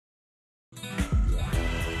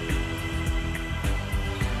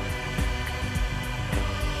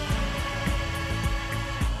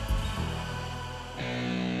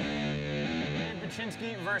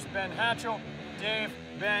Bachinsky versus Ben Hatchell. Dave,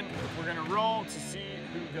 Ben, we're gonna roll to see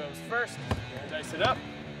who goes first. Dice it up.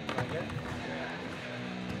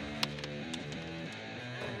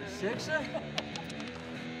 Sixer?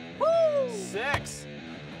 Woo! 6.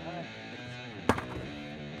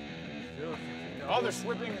 Oh, they're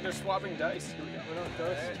swapping dice. Here we go.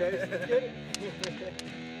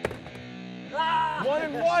 Ah! 1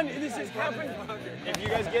 and 1. This has happened. If you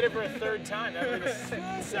guys get it for a 3rd time, that would be the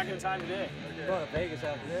 2nd time today. We're going to Vegas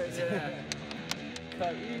after this.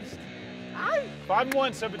 Yeah. East. 5 and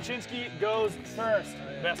 1. So Bachinsky goes first.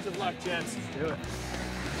 Best of luck, gents. Let's do it.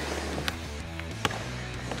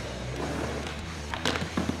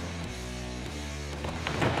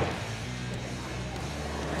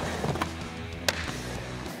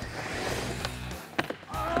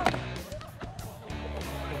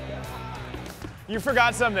 You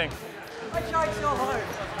forgot something. I tried so hard.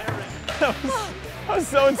 That was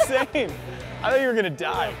so insane. I thought you were gonna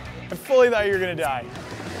die. I fully thought you were gonna die.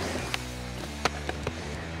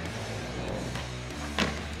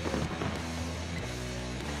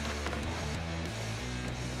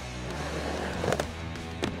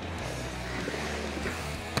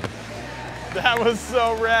 That was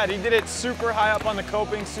so rad. He did it super high up on the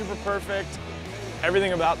coping, super perfect.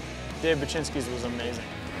 Everything about Dave Bachinsky's was amazing.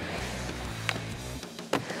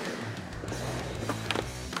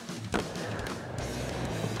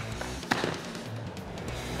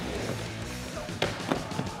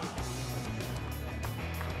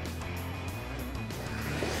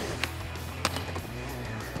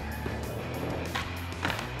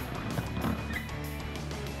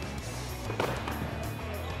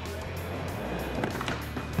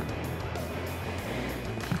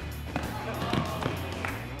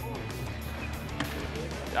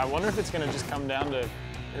 I wonder if it's going to just come down to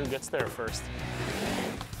who gets there first.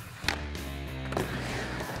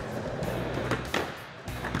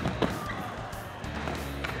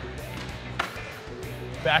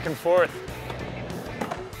 Back and forth.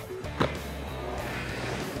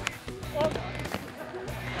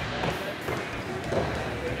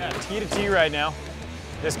 Yeah, T to T right now.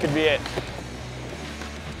 This could be it.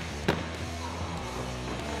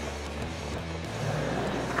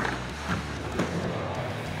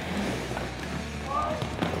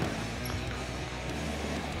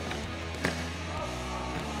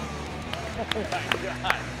 Oh my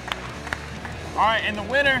God. All right, and the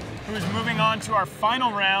winner, who's moving on to our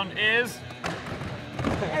final round, is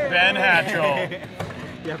Ben Hatchell.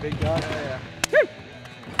 Yeah, big guy. Yeah.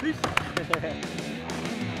 Peace.